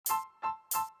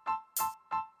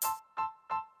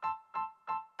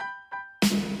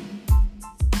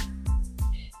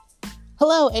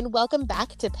Hello, and welcome back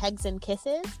to Pegs and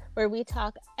Kisses, where we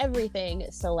talk everything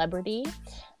celebrity.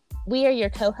 We are your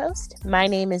co-host. My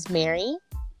name is Mary.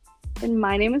 And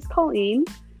my name is Colleen.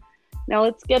 Now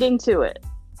let's get into it.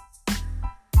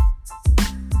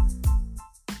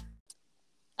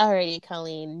 Alrighty,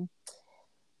 Colleen.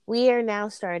 We are now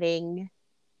starting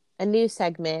a new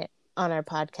segment on our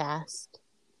podcast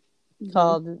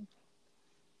called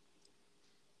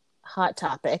Hot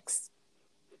Topics.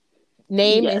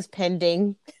 Name is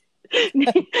pending.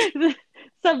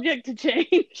 Subject to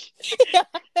change.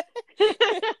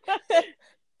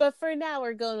 But for now,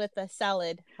 we're going with the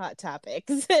solid Hot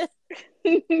Topics.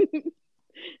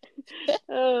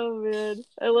 Oh, man.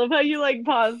 I love how you,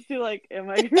 paused to, am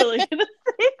I really going to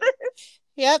say this?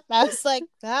 Yep. I was like,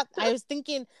 I was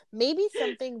thinking maybe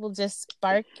something will just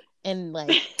spark and,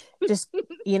 just,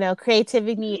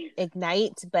 creativity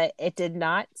ignite, but it did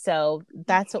not. So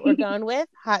that's what we're going with.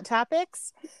 Hot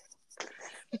Topics.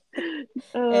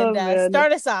 Oh, man.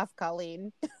 Start us off,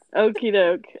 Colleen. Okie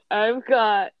doke. I've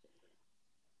got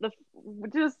the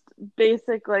just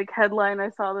basic headline I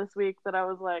saw this week that I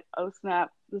was like, oh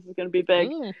snap, this is going to be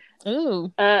big.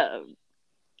 Ooh.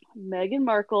 Meghan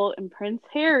Markle and Prince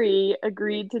Harry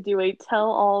agreed to do a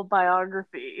tell-all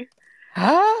biography.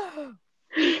 Oh,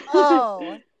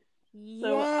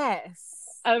 yes.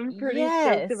 I'm pretty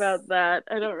stoked about that.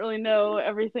 I don't really know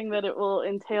everything that it will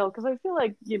entail because I feel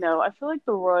like, the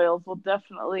royals will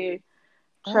definitely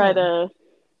try to,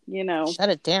 shut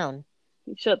it down.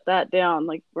 Shut that down.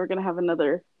 We're going to have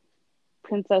another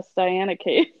Princess Diana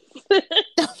case.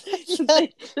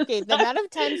 Okay, the amount of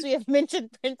times we have mentioned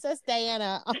Princess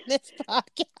Diana on this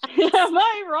podcast. Am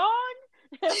I wrong?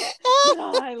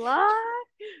 Did I lie?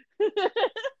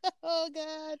 Oh,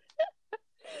 God.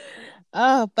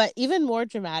 Oh, but even more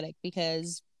dramatic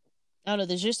because, I don't know,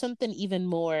 there's just something even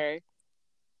more,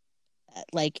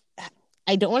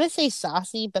 I don't want to say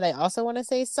saucy, but I also want to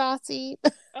say saucy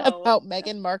about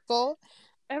Meghan Markle.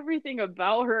 Everything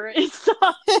about her is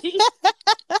saucy.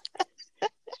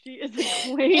 She is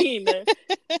a queen.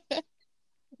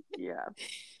 Yeah.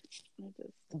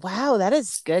 Wow, that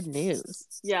is good news.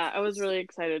 Yeah, I was really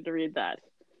excited to read that.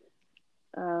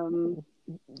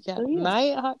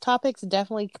 My hot topics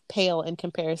definitely pale in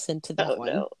comparison to that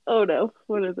one. Oh no,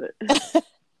 what is it?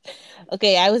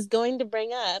 Okay, I was going to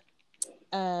bring up,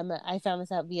 I found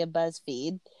this out via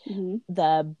BuzzFeed,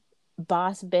 the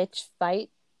Boss Bitch Fight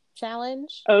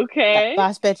Challenge. Okay.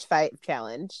 Boss Bitch Fight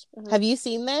Challenge. Have you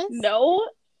seen this? No.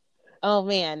 Oh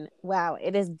man, wow,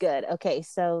 it is good. Okay,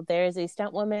 so there's a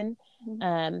stunt woman,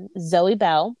 Zoe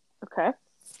Bell. Okay.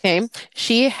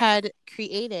 She had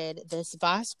created this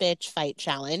Boss Bitch Fight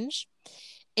Challenge,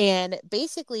 and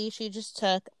basically she just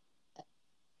took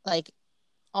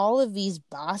all of these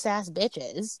boss ass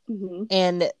bitches,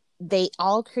 and they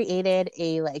all created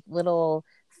a little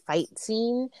fight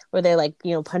scene where they're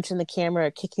punching the camera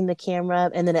or kicking the camera,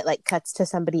 and then it cuts to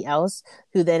somebody else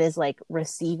who then is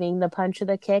receiving the punch or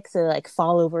the kick, so they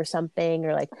fall over something,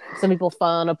 or some people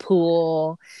fall in a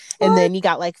pool. And then you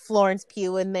got Florence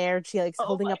Pugh in there, she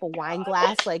holding up a wine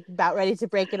glass about ready to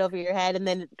break it over your head, and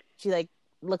then she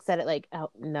looks at it oh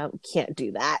no, can't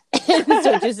do that.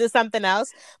 Switches to something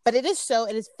else. But it is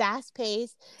fast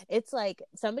paced. It's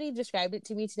somebody described it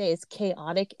to me today as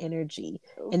chaotic energy.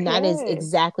 Okay. And that is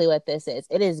exactly what this is.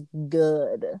 It is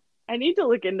good. I need to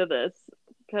look into this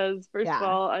because first of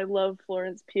all, I love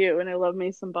Florence Pugh and I love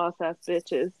me some boss ass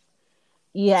bitches.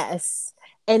 Yes.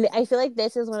 And I feel like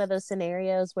this is one of those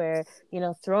scenarios where,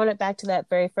 throwing it back to that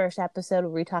very first episode where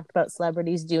we talked about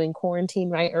celebrities doing quarantine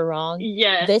right or wrong.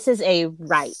 Yeah. This is a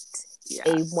right. Yeah.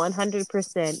 A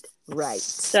 100%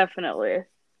 right. Definitely.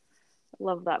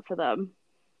 Love that for them.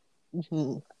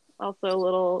 Also a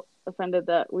little offended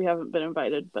that we haven't been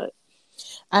invited, but.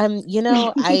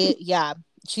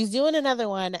 She's doing another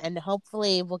one and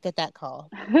hopefully we'll get that call.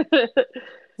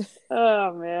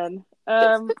 Oh, man.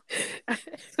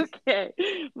 Okay,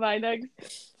 my next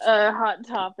hot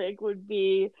topic would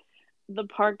be the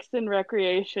Parks and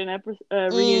Recreation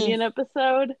reunion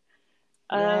episode.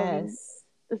 Yes.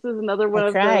 This is another one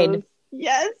of those.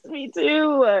 Yes, me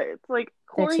too. It's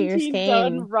quarantine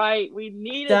done right. We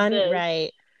needed done this.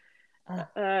 Right.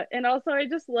 And also, I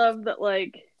just love that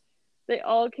they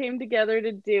all came together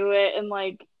to do it, and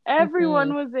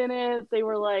everyone was in it. They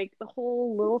were the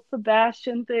whole little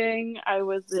Sebastian thing. I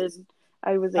was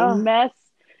a mess.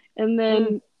 And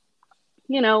then,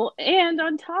 and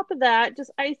on top of that,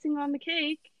 just icing on the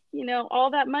cake,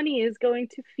 all that money is going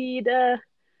to feed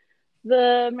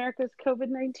the America's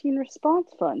COVID-19 Response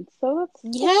Fund. So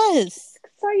that's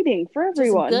exciting for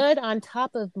everyone. Just good on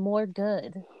top of more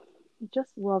good. I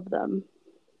just love them.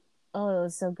 Oh, it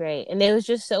was so great. And it was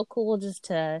just so cool just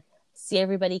to see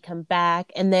everybody come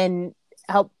back, and then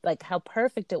how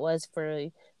perfect it was for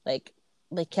like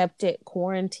they kept it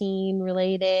quarantine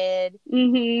related.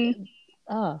 Mm-hmm.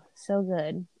 Oh, so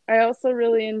good. I also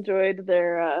really enjoyed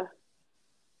their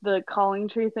the calling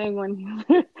tree thing when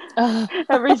Oh.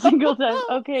 every single time.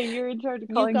 Okay, you're in charge of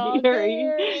You calling call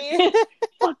Gary. Gary.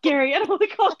 Fuck Gary, I don't want to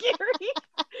call Gary.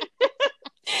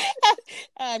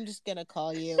 I'm just gonna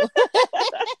call you.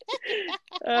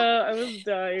 I was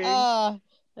dying. Oh,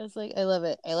 it's like I love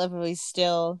it. I love how he's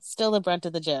still the brunt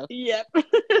of the joke. Yep.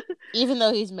 Even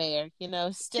though he's mayor,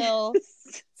 still the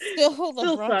Still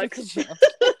brunt of sucks. the joke.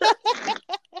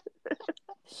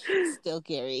 Still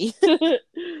Gary.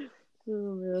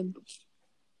 Oh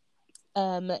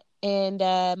man. And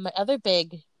my other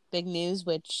big news,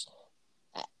 which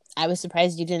I was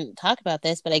surprised you didn't talk about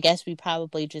this, but I guess we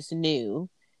probably just knew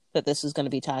that this was going to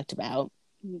be talked about.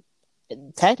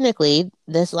 Technically,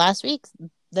 this last week,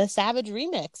 the Savage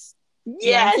remix,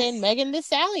 Yes. Beyonce and Megan Thee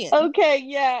Stallion. Okay,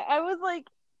 yeah. I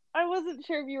wasn't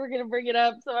sure if you were gonna bring it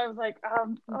up, so I was like,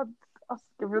 I'll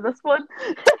give her this one.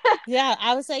 Yeah,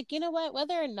 I was like, you know what?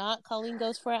 Whether or not Colleen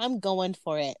goes for it, I'm going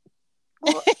for it.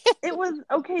 Well, it was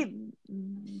okay.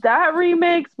 That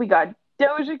remix, we got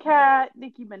Doja Cat,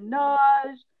 Nicki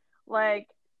Minaj, like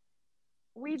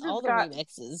we just all the got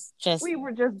remixes just we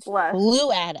were just blessed.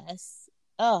 flew at us.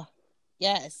 Oh,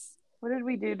 yes. What did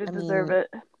we do to deserve it?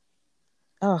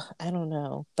 Oh, I don't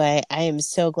know, but I am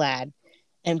so glad.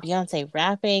 And Beyonce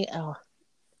rapping, oh,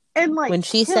 and like when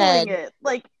she killing said it,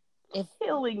 like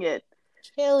killing it.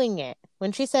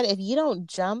 When she said, "If you don't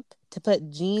jump to put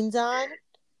jeans on,"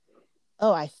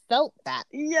 oh, I felt that.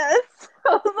 Yes,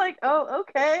 I was like, oh,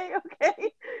 okay.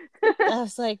 I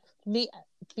was like, me,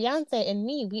 Beyonce and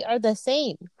me, we are the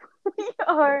same. We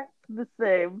are the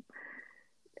same.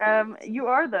 You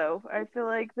are though. I feel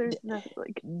like there's nothing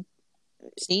like.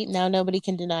 See, now nobody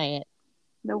can deny it.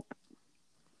 Nope.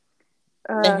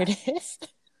 There it is.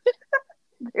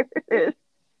 There it is.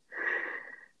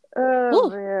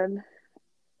 Oh, man.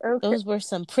 Okay. Those were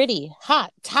some pretty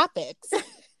hot topics. Is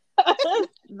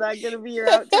that going to be your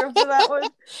outro for that one?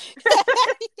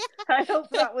 I hope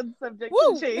that one's subject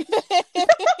to change.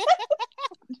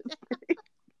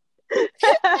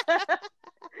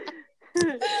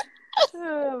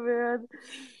 Oh,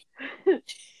 man.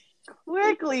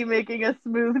 Quickly making a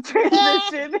smooth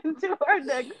transition into our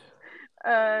next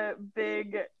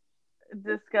big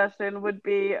discussion would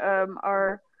be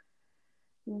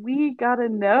we gotta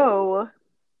know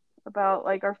about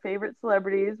like our favorite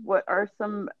celebrities. What are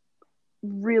some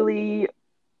really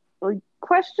like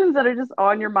questions that are just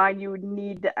on your mind you would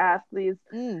need to ask these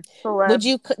celebs? Would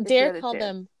you dare call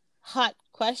them hot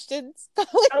questions?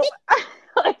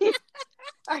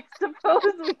 I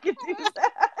suppose we could do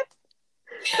that.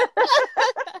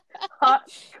 Hot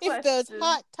if those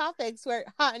hot topics weren't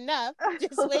hot enough,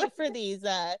 just wait for these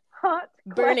hot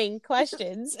burning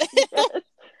questions. Yes.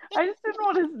 I just didn't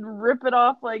want to rip it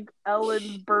off like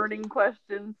Ellen's burning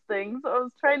questions thing, so I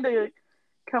was trying to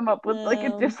come up with like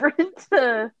a different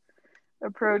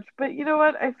approach. But you know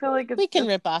what? I feel like we can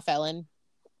rip off Ellen.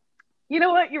 You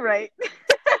know what? You're right.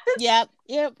 Yep,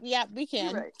 we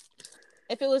can. You're right.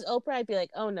 If it was Oprah, I'd be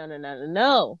like, oh,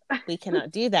 no. We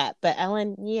cannot do that. But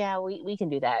Ellen, yeah, we can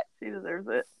do that. She deserves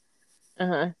it.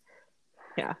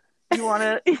 Yeah. You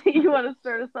want to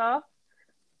start us off?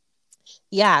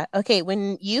 Yeah. Okay.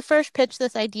 When you first pitched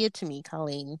this idea to me,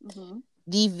 Colleen,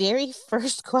 the very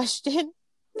first question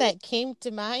that came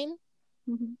to mind,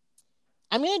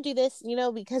 I'm going to do this,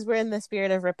 because we're in the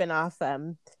spirit of ripping off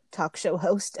talk show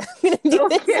host. I'm going to do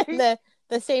this in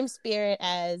the same spirit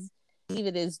as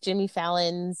it is Jimmy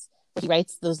Fallon's. He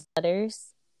writes those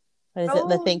letters. What is it?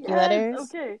 The thank you letters.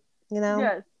 Okay.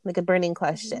 Yes. Like a burning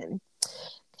question.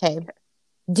 Okay.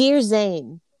 Dear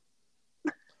Zane,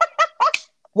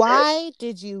 why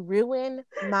did you ruin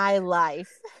my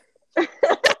life?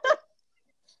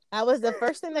 That was the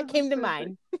first thing that came to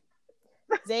mind.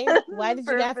 Zane, why did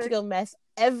you have to go mess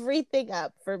everything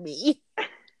up for me?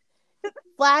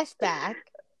 Flashback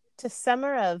to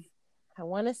summer of, I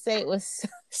want to say it was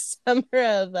summer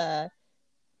of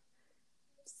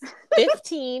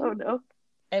 15. Oh no.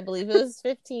 I believe it was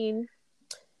 15.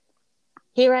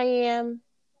 Here I am.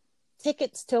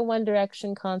 Tickets to a One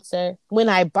Direction concert. When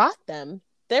I bought them,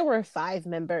 there were 5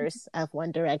 members of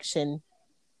One Direction.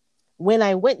 When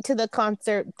I went to the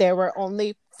concert, there were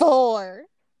only 4.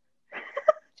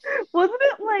 Wasn't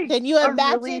it like can you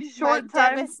imagine a really short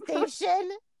time? Devastation?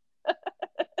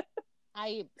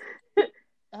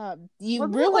 You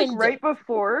wasn't ruined it, like, right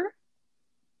before.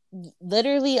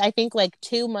 Literally, I think like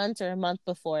 2 months or a month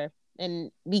before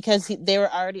and because they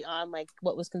were already on like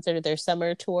what was considered their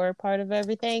summer tour part of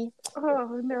everything.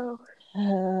 Oh no.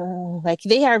 Like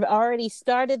they have already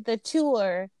started the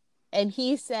tour, and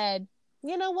he said,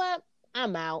 "You know what?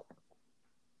 I'm out."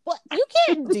 What? You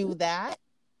can't do that.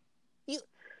 You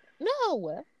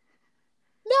no,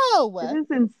 no. It is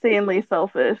insanely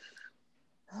selfish.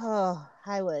 Oh,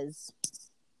 I was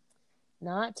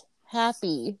not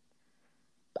happy.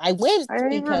 I went I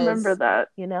remember because, that.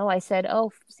 I said,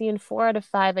 "Oh, seeing 4 out of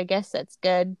 5, I guess that's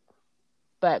good."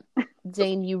 But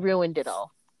Zane, you ruined it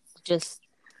all. Just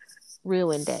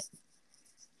ruined it.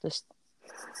 Just,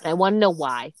 I want to know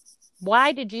why.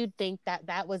 Why did you think that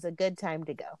that was a good time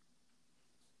to go?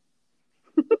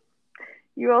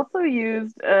 You also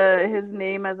used his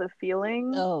name as a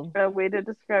feeling, Oh, a way to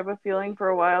describe a feeling for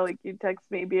a while. Like you text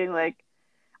me being like,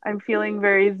 "I'm feeling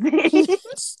very Zane."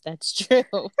 that's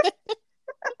true.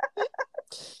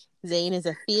 Zane is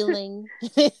a feeling,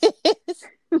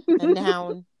 a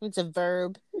noun. It's a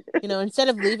verb. Instead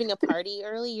of leaving a party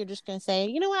early, you're just gonna say,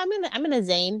 "You know what? I'm gonna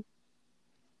Zane,"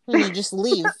 and you just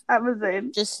leave. I'm a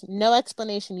Zane. Just no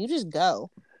explanation. You just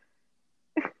go.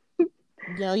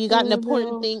 You got an Oh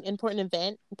important no. thing, important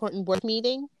event, important work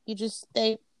meeting. You just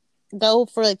go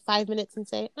for like 5 minutes and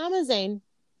say, "I'm a Zane."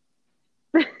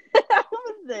 I'm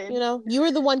a Zane. You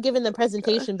were the one giving the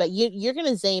presentation, but you're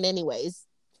gonna Zane anyways.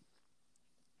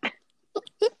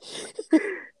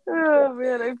 Oh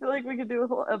man, I feel like we could do a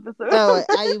whole episode. Oh,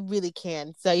 I really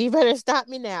can. So you better stop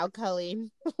me now,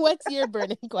 Colleen. What's your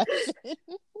burning question?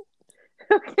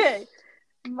 Okay.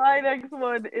 My next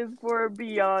one is for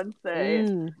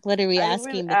Beyonce. What are we I would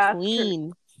asking the ask her,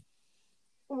 queen?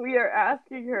 we are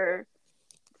asking her,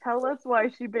 tell us why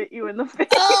she bit you in the face.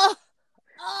 Oh,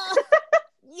 oh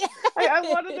yes. I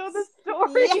want to know the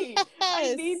story. Yes.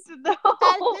 I need to That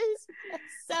know. is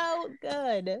so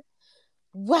good.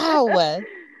 Wow.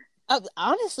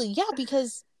 Honestly, yeah,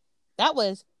 because that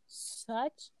was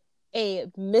such a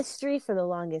mystery for the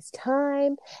longest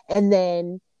time. And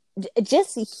then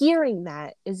just hearing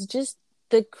that is just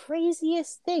the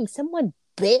craziest thing. Someone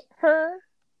bit her?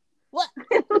 What?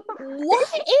 What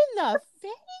in the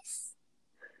face?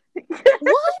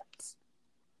 What?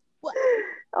 What?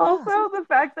 Also, the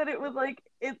fact that it was like,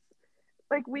 it's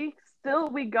like we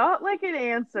got like an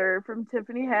answer from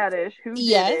Tiffany Haddish who did it.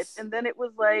 Yes. And then it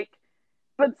was like,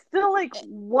 but still, like,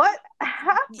 what Yeah,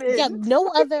 happened? no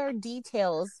other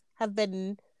details have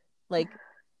been like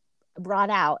brought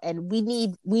out, and we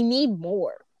need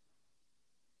more.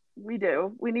 We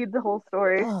do. We need the whole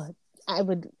story. Oh, I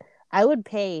would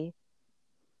pay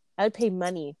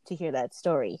money to hear that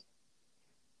story.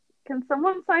 Can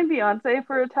someone sign Beyonce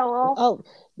for a tell all? Oh,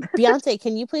 Beyonce,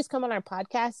 can you please come on our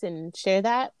podcast and share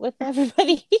that with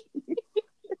everybody?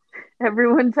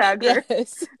 Everyone tag her.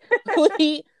 Yes.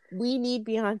 We need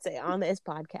Beyonce on this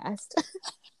podcast.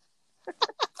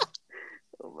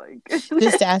 Oh my goodness.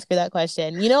 Just to ask her that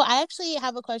question. I actually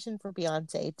have a question for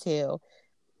Beyonce too.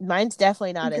 Mine's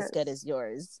definitely not as good as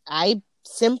yours. I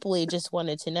simply just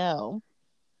wanted to know,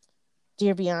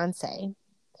 dear Beyonce,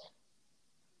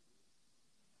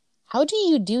 how do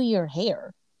you do your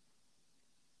hair?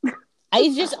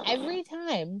 I just, every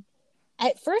time,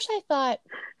 at first I thought,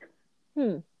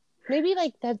 maybe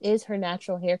like that is her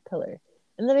natural hair color.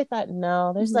 And then I thought,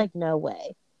 no, there's like no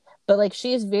way. But like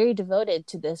she is very devoted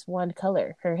to this one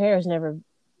color. Her hair has never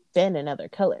been another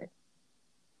color.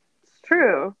 It's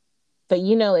true. But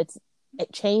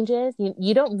it changes.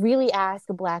 You don't really ask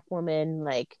a Black woman,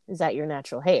 like, is that your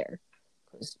natural hair?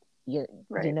 Because you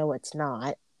know it's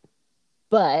not.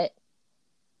 But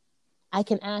I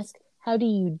can ask, how do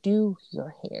you do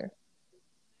your hair?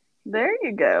 There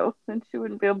you go. Then she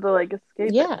wouldn't be able to like escape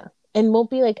it. Yeah. And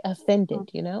won't be like offended,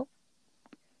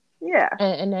 Yeah.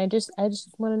 And I just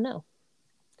want to know.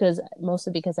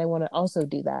 Mostly because I want to also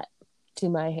do that to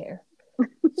my hair.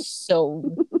 So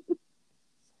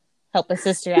help a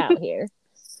sister out here.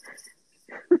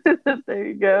 There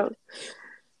you go.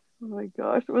 Oh my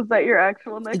gosh. Was that your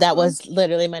actual next That one? was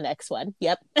literally my next one.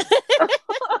 Yep.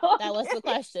 That was the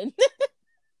question.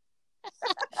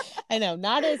 I know,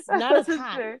 not as hot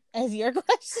fair. as your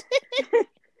question.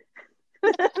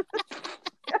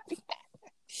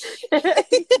 I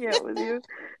can't with you.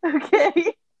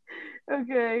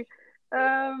 Okay.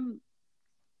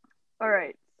 All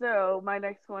right. So my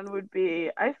next one would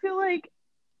be, I feel like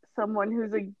someone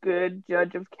who's a good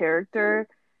judge of character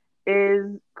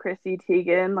is Chrissy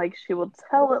Teigen. Like she will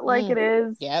tell it like it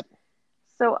is. Yep.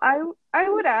 So I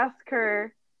would ask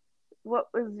her, what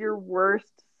was your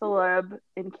worst celeb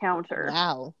encounter?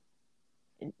 Wow.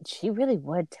 She really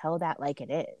would tell that like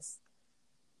it is.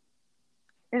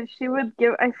 And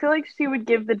I feel like she would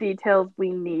give the details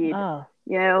we need. Oh.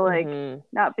 Like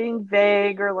not being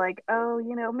vague or like, oh,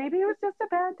 maybe it was just a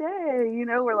bad day,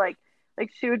 or like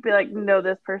she would be like, no,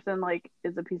 this person like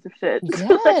is a piece of shit.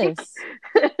 Yes.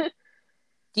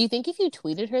 Do you think if you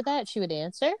tweeted her that she would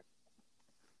answer? I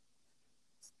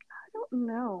don't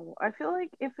know. I feel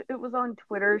like if it was on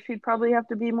Twitter, she'd probably have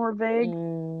to be more vague,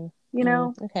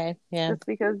 Okay, yeah. Just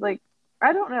because like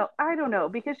I don't know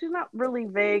because she's not really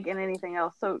vague in anything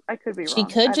else, so I could be wrong. She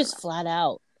could just flat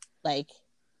out like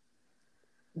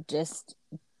just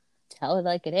tell it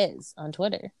like it is on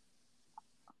Twitter.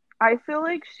 I feel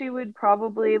like she would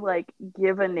probably like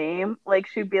give a name, like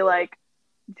she'd be like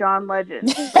John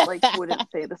Legend, but like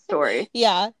wouldn't say the story.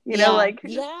 Yeah,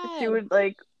 she would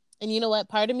like. And you know what?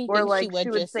 Part of me thinks like, she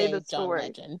would just say the John story.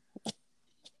 Legend.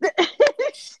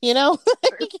 She would.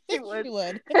 She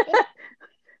would.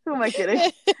 Who am I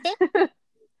kidding?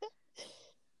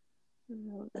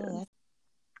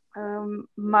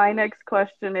 My next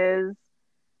question is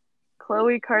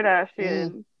Khloe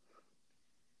Kardashian.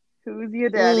 Who's your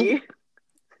daddy?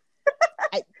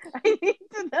 I need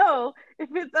to know if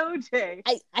it's OJ.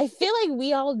 I feel like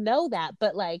we all know that,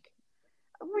 but like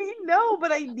we know,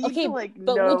 but I need to like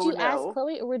but would you ask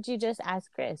Khloe or would you just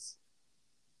ask Kris?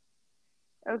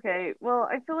 Okay, well,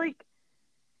 I feel like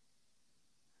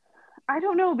I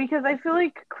don't know because I feel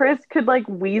like Kris could like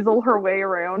weasel her way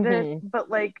around it, but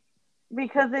like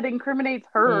because it incriminates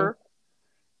her.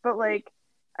 But like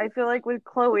I feel like with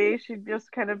Khloe, she'd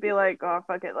just kind of be like, "Oh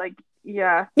fuck it," like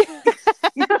yeah,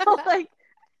 like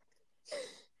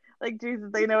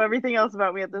Jesus, they know everything else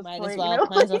about me at this point.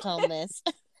 Might as well tell them this.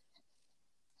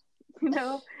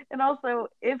 And also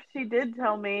if she did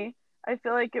tell me, I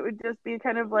feel like it would just be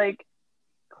kind of like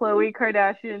Khloe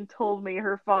Kardashian told me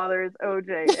her father is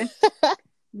OJ, and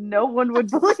no one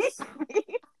would believe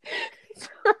me.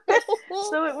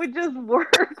 So it would just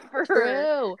work for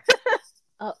her.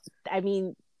 I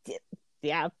mean,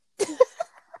 yeah.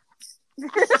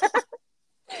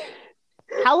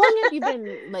 How long have you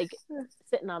been like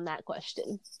sitting on that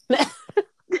question?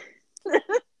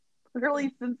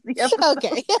 Really since the episode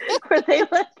where they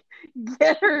like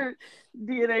get her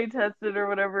DNA tested or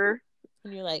whatever.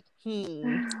 And you're like,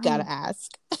 gotta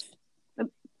ask.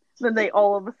 Then they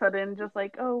all of a sudden just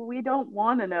like, oh, we don't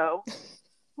want to know.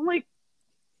 I'm like,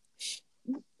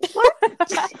 what?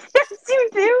 Yes, you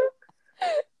do.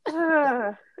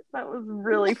 That was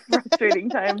really frustrating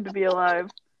time to be alive.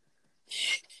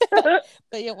 But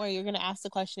don't worry, you're gonna ask the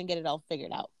question and get it all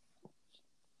figured out.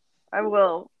 I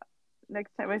will.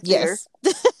 Next time I see her.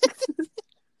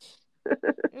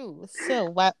 Ooh, so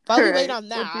while we wait on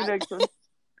that. What's your next one?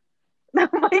 Oh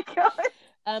my god.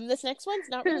 This next one's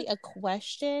not really a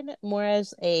question, more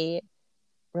as a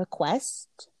request.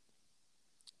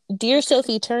 Dear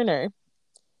Sophie Turner,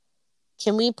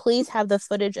 can we please have the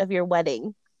footage of your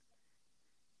wedding?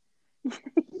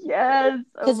 Yes.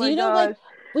 Because like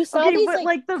we saw these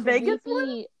like the Vegas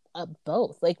one?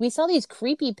 Both. Like we saw these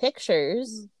creepy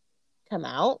pictures come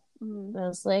out. And I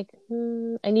was like,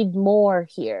 I need more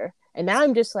here. And now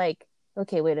I'm just like,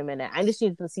 okay, wait a minute. I just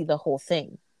need to see the whole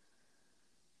thing.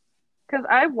 Because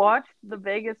I watched the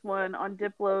Vegas one on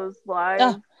Diplo's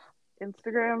live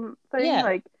Instagram thing. Yeah.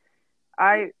 Like,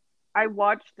 I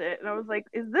watched it and I was like,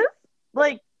 is this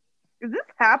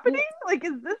happening? Like,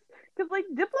 is this... Because, like,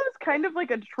 Diplo's kind of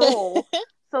like a troll.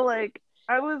 So, like,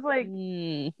 I was like,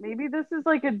 maybe this is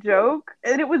like a joke.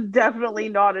 And it was definitely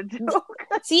not a joke.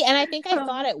 See, and I think I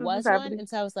thought it was one. And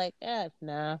so I was like,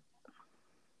 nah.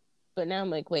 But now I'm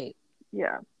like, wait.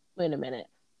 Yeah. Wait a minute.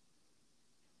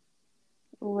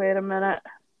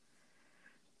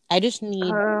 I just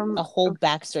need a whole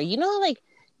backstory. You know, like,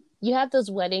 you have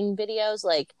those wedding videos,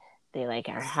 like, they, like,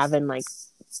 are having, like,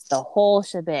 the whole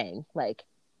shebang. Like,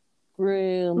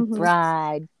 groom,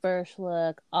 bride, first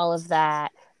look, all of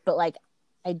that. But, like,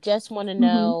 I just want to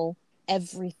know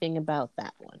everything about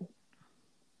that one.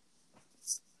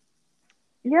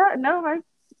 Yeah, no, I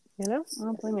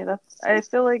don't blame you. I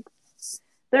feel like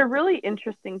they're really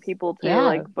interesting people too. Yeah.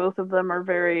 Like both of them are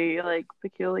very like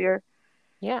peculiar.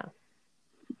 Yeah.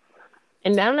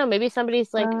 And I don't know, maybe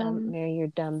somebody's like, Mary, you're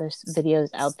dumb. There's videos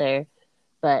out there,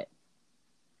 but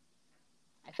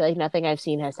I feel like nothing I've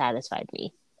seen has satisfied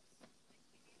me.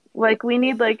 Like we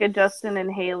need like a Justin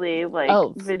and Haley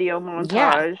like video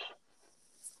montage.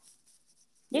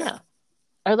 Yeah.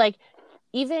 Or like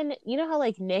even how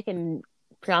like Nick and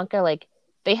Priyanka, like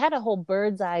they had a whole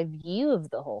bird's eye view of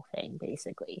the whole thing,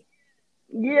 basically.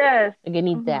 Yes. Like I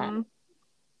need that.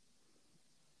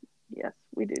 Yes,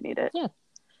 we do need it. Yeah.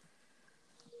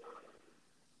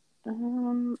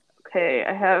 Okay,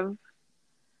 I have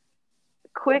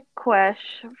quick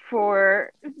question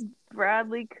for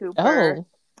Bradley Cooper. Oh.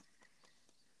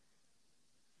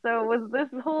 So was this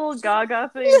whole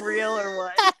Gaga thing real or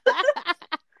what?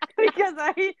 Because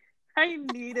I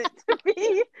need it to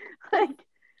be like,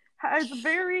 it's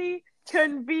very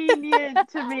convenient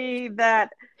to me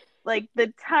that like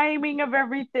the timing of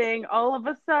everything, all of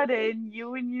a sudden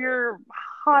you and your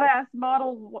hot ass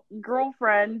model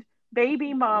girlfriend,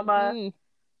 baby mama,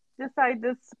 decide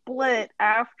to split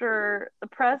after the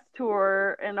press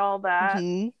tour and all that.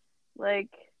 Like,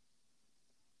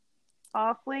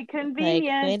 awfully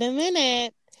convenient. Like, wait a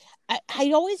minute.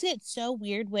 I always get so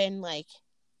weird when like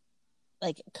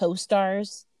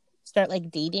co-stars start like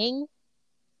dating,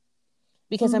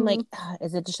 because I'm like,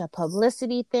 is it just a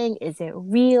publicity thing? Is it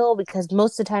real? Because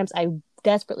most of the times I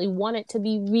desperately want it to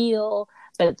be real,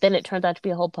 but then it turns out to be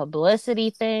a whole publicity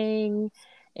thing,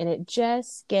 and it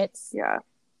just gets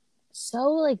so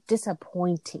like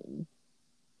disappointing.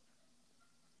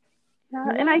 Yeah,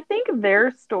 and I think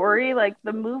their story, like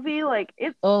the movie, like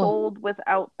it sold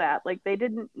without that. Like they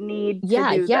didn't need to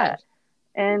do that.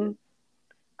 And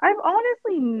I've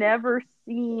honestly never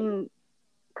seen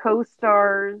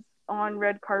co-stars on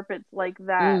red carpets like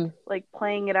that, like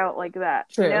playing it out like that.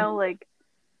 True. You know,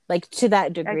 like to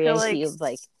that degree.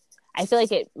 I feel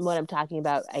like what I'm talking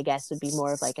about, I guess, would be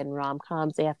more of like in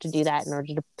rom-coms. They have to do that in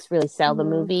order to really sell the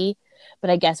movie. But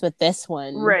I guess with this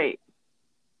one, right.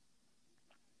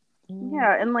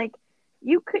 Yeah, and like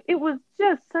it was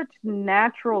just such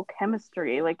natural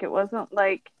chemistry. Like it wasn't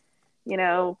like, you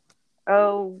know,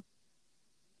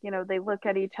 they look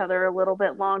at each other a little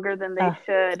bit longer than they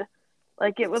should.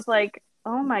 Like it was like,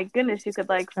 oh my goodness, you could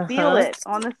like feel it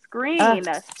on the screen.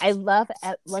 I love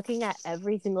looking at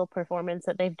every single performance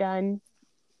that they've done.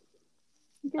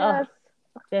 Yes.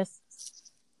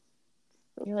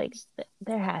 You're like,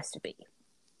 there has to be.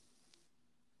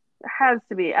 There has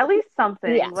to be at least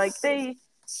something. Yes. Like they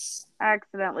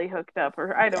accidentally hooked up,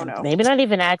 or I don't know. Maybe not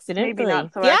even accidentally. Maybe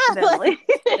not so accidentally.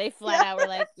 They flat out were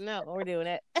like, no, we're doing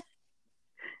it.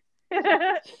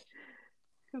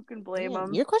 Who can blame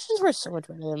them? Your questions were so much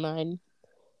better than mine.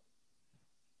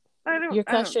 Your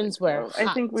questions were hot.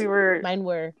 I think we were. Mine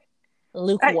were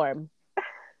lukewarm.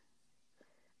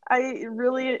 I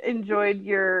really enjoyed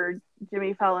your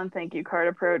Jimmy Fallon thank you card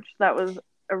approach. That was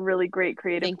a really great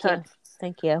creative touch.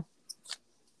 Thank you.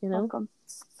 You know? Welcome.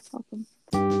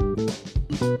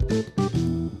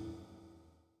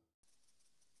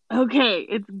 Okay,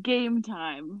 it's game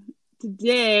time.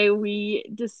 Today we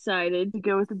decided to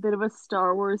go with a bit of a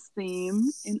Star Wars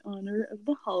theme in honor of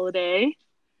the holiday.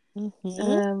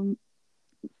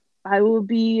 I will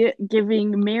be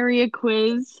giving Mary a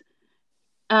quiz,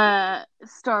 Star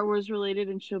Wars related,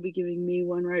 and she'll be giving me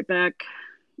one right back.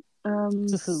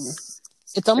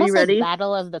 It's almost like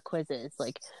Battle of the Quizzes.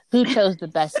 Like, who chose the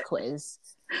best quiz?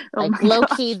 Like, low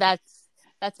key, that's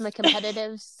my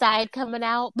competitive side coming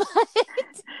out. But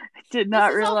I did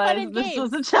not realize this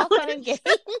was a challenge. All fun and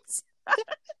games.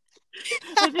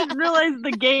 I didn't realize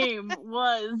the game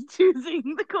was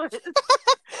choosing the quiz.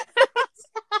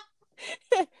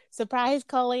 Surprise,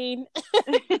 Colleen.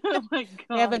 Oh my God.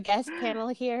 We have a guest panel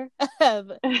here of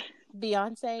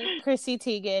Beyonce, Chrissy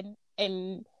Teigen,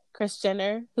 and Kris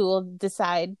Jenner, who will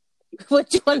decide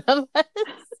which one of us.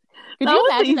 Could you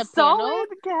imagine a solid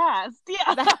cast?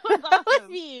 Yeah, that was awesome. Would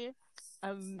be,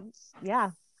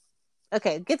 yeah.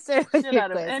 Okay, get started with your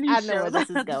quiz. I don't know where this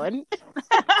is going.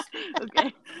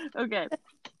 Okay.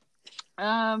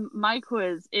 My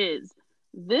quiz is: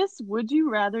 this would you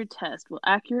rather test will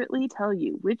accurately tell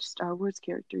you which Star Wars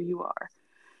character you are.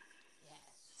 Yes.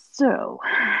 So,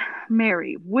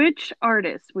 Mary, which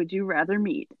artist would you rather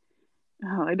meet?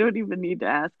 Oh, I don't even need to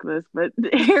ask this, but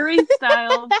Harry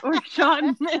Styles or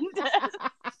Shawn Mendes?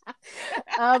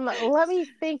 Let me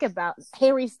think about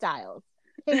Harry Styles.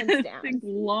 Hands down. Think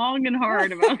long and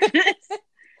hard about this.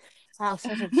 Wow,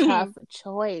 such a tough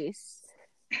choice.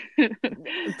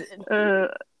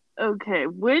 Okay,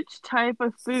 which type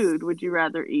of food would you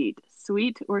rather eat?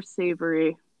 Sweet or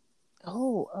savory?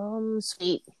 Oh,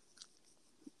 sweet.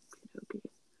 Okay.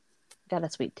 Got a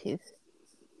sweet tooth.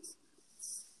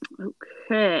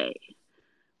 Okay.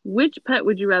 Which pet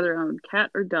would you rather own,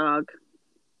 cat or dog?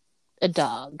 A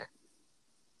dog.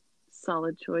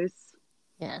 Solid choice.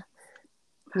 Yeah.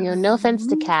 No offense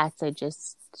to cats. I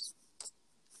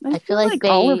feel like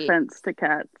all offense to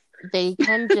cats. They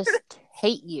can just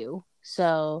hate you.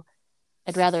 So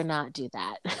I'd rather not do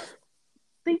that.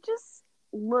 They just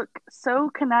look so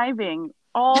conniving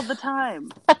all the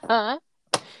time.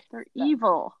 They're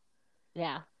evil.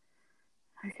 Yeah.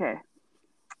 Okay.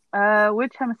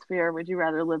 Which hemisphere would you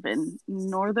rather live in?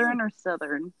 Northern or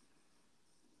southern?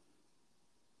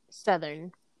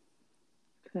 Southern.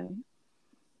 Okay.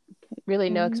 Really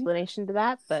no explanation to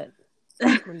that, but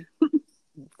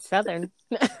Southern.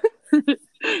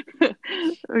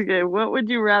 Okay, what would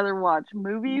you rather watch,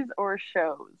 movies or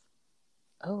shows?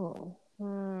 Oh.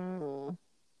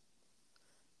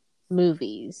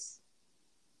 Movies.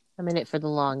 I'm in it for the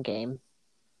long game.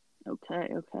 Okay.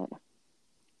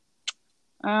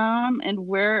 And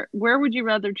where would you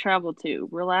rather travel to?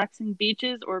 Relaxing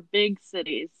beaches or big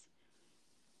cities?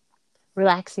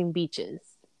 Relaxing beaches.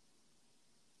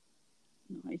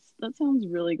 Nice. That sounds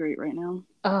really great right now.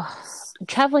 Oh,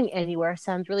 traveling anywhere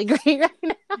sounds really great right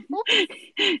now.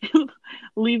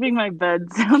 Leaving my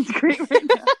bed sounds great right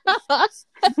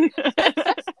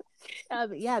now.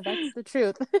 Yeah, that's the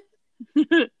truth.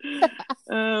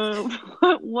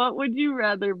 What would you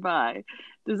rather buy?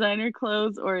 Designer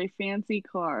clothes or a fancy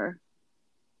car?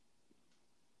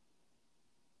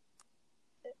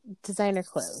 Designer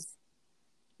clothes.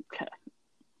 Okay.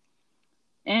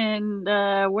 And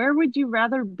where would you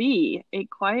rather be? A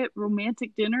quiet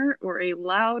romantic dinner or a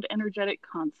loud energetic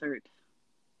concert?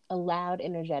 A loud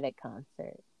energetic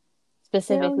concert.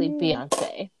 Specifically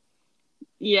Beyonce.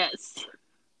 Yes.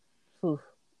 Ooh,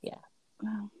 yeah.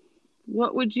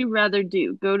 What would you rather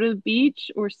do? Go to the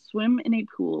beach or swim in a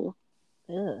pool?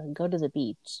 Go to the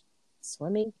beach.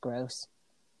 Swimming? Gross.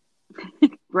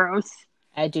 Gross.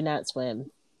 I do not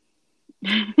swim.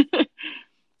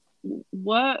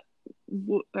 What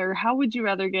or how would you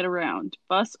rather get around?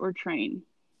 Bus or train?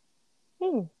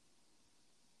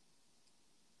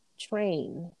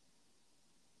 Train.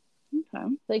 Okay. I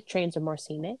feel like trains are more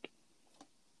scenic.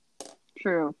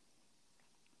 True.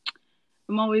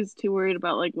 I'm always too worried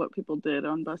about like what people did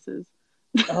on buses.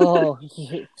 Oh,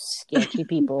 you sketchy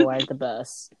people ride the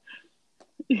bus.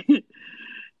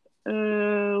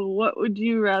 What would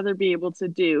you rather be able to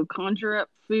do? Conjure up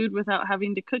food without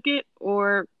having to cook it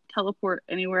or teleport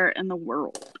anywhere in the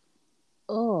world?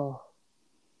 Oh.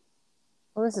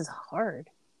 Well, this is hard.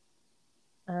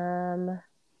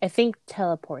 I think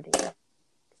teleporting. Because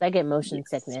I get motion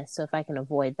sickness, so if I can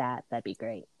avoid that, that'd be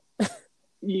great.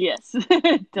 Yes,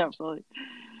 definitely.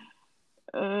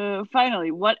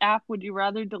 Finally, what app would you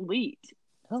rather delete?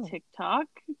 TikTok,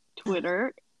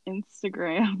 Twitter,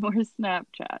 Instagram, or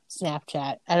Snapchat?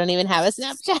 Snapchat. I don't even have a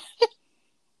Snapchat.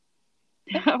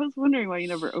 I was wondering why you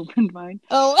never opened mine.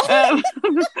 Oh. I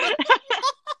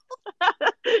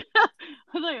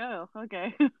was like, oh,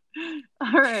 okay.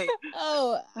 All right.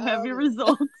 I have your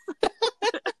results.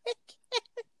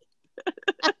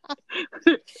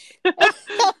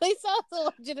 At least that was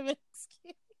a legitimate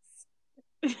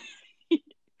excuse.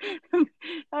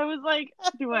 I was like,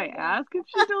 do I ask if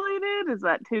she deleted? Is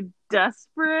that too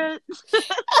desperate?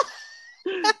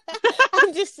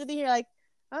 I'm just sitting here like,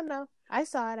 oh no, I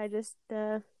saw it. I just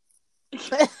That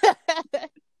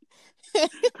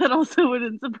also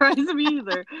wouldn't surprise me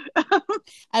either.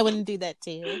 I wouldn't do that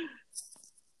to you.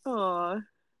 Oh.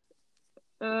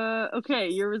 Okay,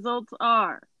 your results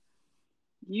are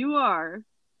you are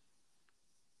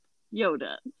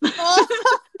Yoda.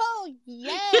 Oh,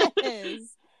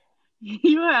 yes.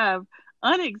 You have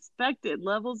unexpected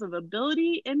levels of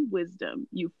ability and wisdom.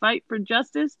 You fight for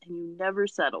justice and you never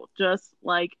settle, just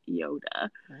like Yoda.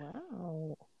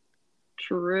 Wow.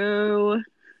 True.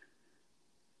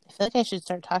 I feel like I should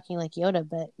start talking like Yoda,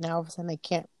 but now all of a sudden I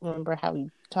can't remember how he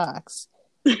talks.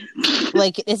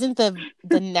 Like, isn't the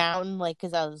noun like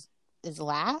because is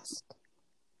last?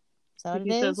 Is that what he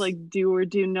it says is? like do or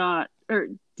do not, or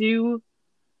do.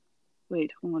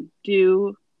 Wait, hold on.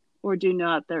 Do or do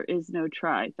not. There is no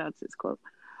try. That's his quote.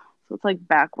 So it's like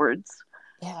backwards.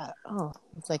 Yeah. Oh,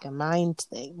 it's like a mind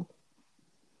thing.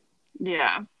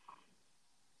 Yeah.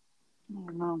 I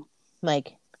don't know.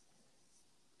 Like,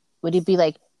 would he be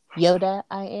like Yoda?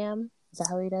 I am. Is that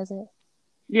how he does it?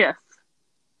 Yes.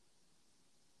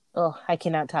 Oh, I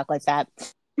cannot talk like that.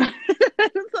 I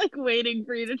was like waiting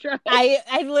for you to try. I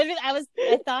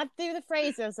thought through the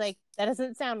phrase. I was like, that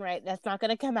doesn't sound right. That's not going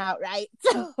to come out right.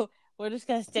 So we're just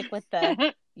going to stick with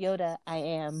the Yoda. I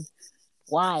am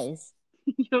wise.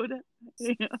 Yoda.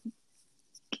 Yeah.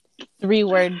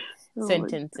 3-word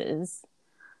sentences.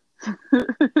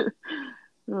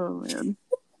 Oh man.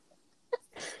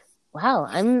 Wow,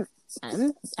 I'm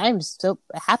so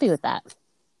happy with that.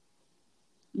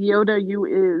 Yoda,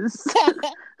 you is.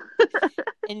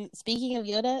 And speaking of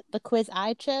Yoda, the quiz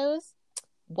I chose,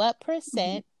 what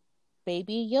percent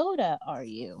baby Yoda are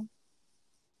you?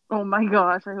 Oh my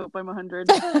gosh, I hope I'm 100.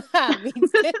 Me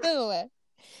too.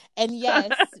 And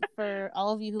yes, for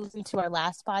all of you who listened to our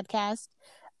last podcast,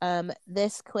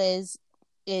 this quiz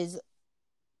is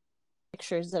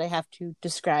pictures that I have to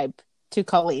describe to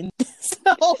Colleen. So,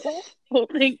 oh,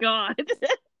 thank God.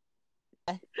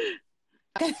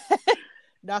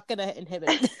 not gonna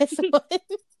inhibit this one.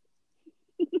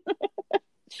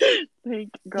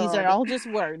 Thank God. These are all just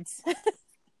words.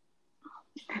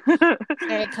 All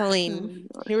right, Colleen.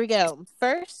 Here we go.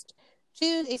 First,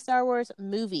 choose a Star Wars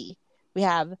movie. We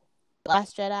have The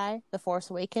Last Jedi, The Force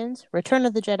Awakens, Return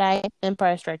of the Jedi,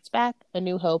 Empire Strikes Back, A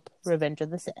New Hope, Revenge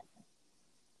of the Sith.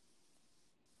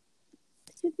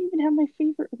 I didn't even have my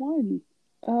favorite one.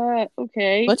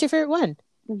 Okay. What's your favorite one?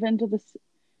 Revenge of the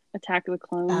Attack of the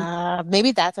Clones.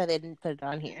 Maybe that's why they didn't put it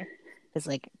on here.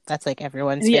 Because that's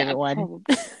everyone's favorite one.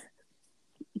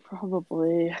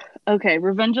 Probably. Okay,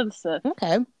 Revenge of the Sith.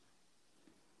 Okay.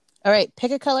 All right,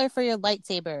 pick a color for your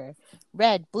lightsaber.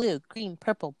 Red, blue, green,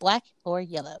 purple, black, or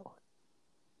yellow.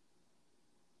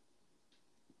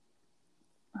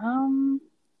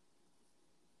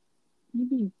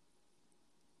 Maybe.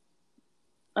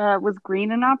 Was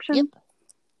green an option? Yep.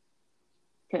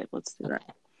 Okay, let's do that.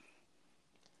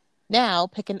 Now,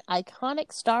 pick an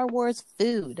iconic Star Wars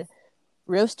food.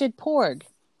 Roasted pork,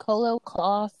 Kolo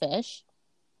clawfish,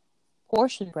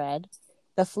 portion bread,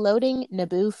 the floating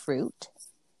Naboo fruit,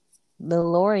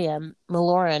 Meloran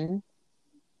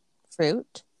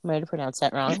fruit. I might have pronounced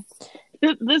that wrong.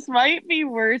 This might be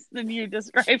worse than you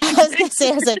described. I was going to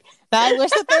say, I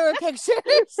wish that there were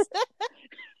pictures.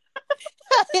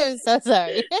 I'm so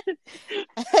sorry.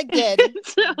 Again,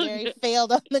 Gary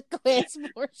failed on the quiz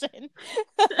portion.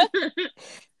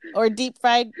 Or deep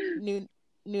fried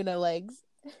Nuna legs.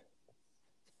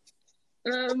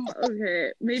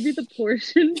 Okay, maybe the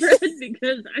portion bread,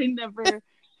 because I never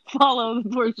follow the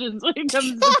portions when it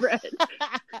comes to bread.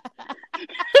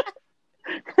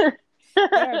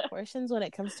 There are portions when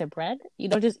it comes to bread? You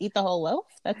don't just eat the whole loaf?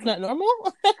 That's not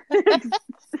normal?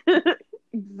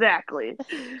 Exactly.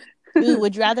 Ooh,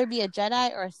 would you rather be a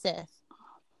Jedi or a Sith?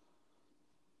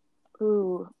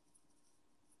 Ooh.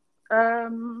 A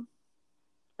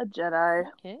Jedi.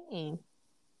 Okay.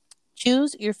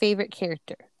 Choose your favorite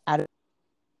character out of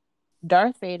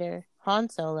Darth Vader, Han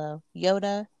Solo,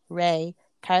 Yoda, Rey,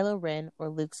 Kylo Ren, or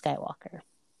Luke Skywalker.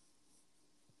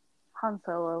 Han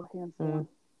Solo, hands down.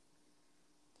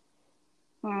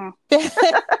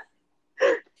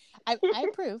 I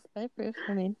approve. I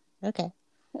mean, okay.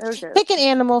 Okay. Pick an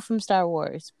animal from Star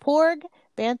Wars. Porg,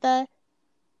 Bantha,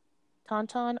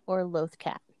 Tauntaun, or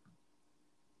Lothcat.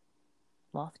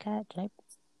 Lothcat? Did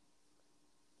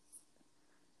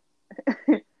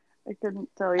I couldn't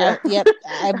tell you. Yep.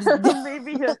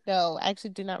 Maybe No, I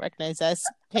actually do not recognize this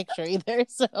picture either,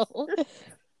 so. Oh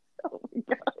my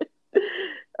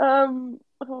God.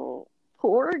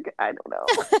 Porg? I don't know.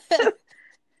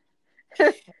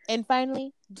 And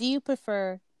finally, do you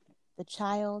prefer the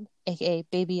child, aka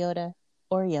Baby Yoda,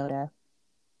 or Yoda?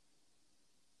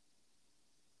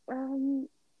 I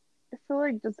feel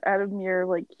like just out of mere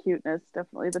cuteness,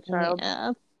 definitely the child.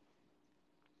 Yeah.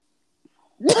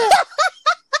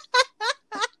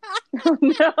 Oh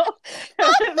no!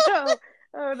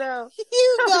 Oh no!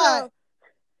 You got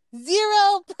 0%.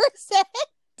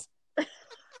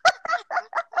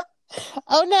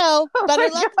 Oh no! Better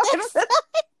luck next time.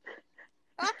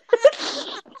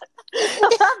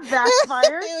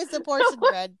 Backfire. It was the portion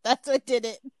bread. That's what did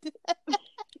it.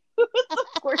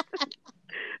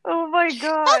 Oh my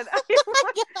God! Oh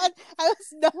my God! I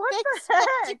was not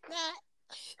expecting that.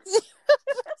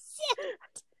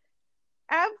 0%.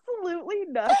 Absolutely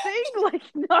nothing.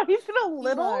 Not even a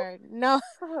little. No,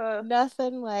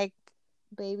 nothing like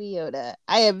Baby Yoda.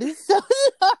 I am so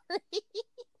sorry.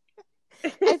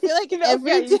 I feel like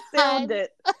every time. Found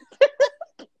it.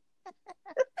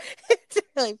 It's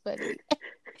really funny.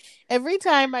 Every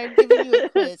time I'm giving you a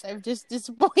quiz, I've just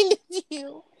disappointed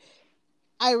you.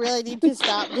 I really need to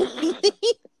stop doing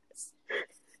these.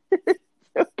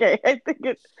 Okay, I think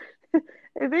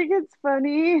it's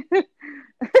funny.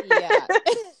 Yeah.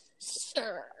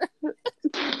 Sure.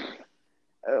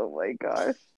 Oh my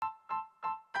gosh.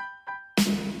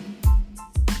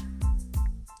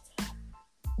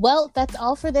 Well, that's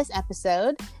all for this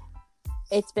episode.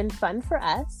 It's been fun for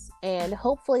us, and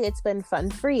hopefully it's been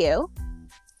fun for you.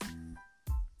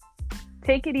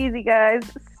 Take it easy, guys.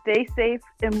 Stay safe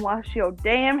and wash your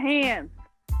damn hands.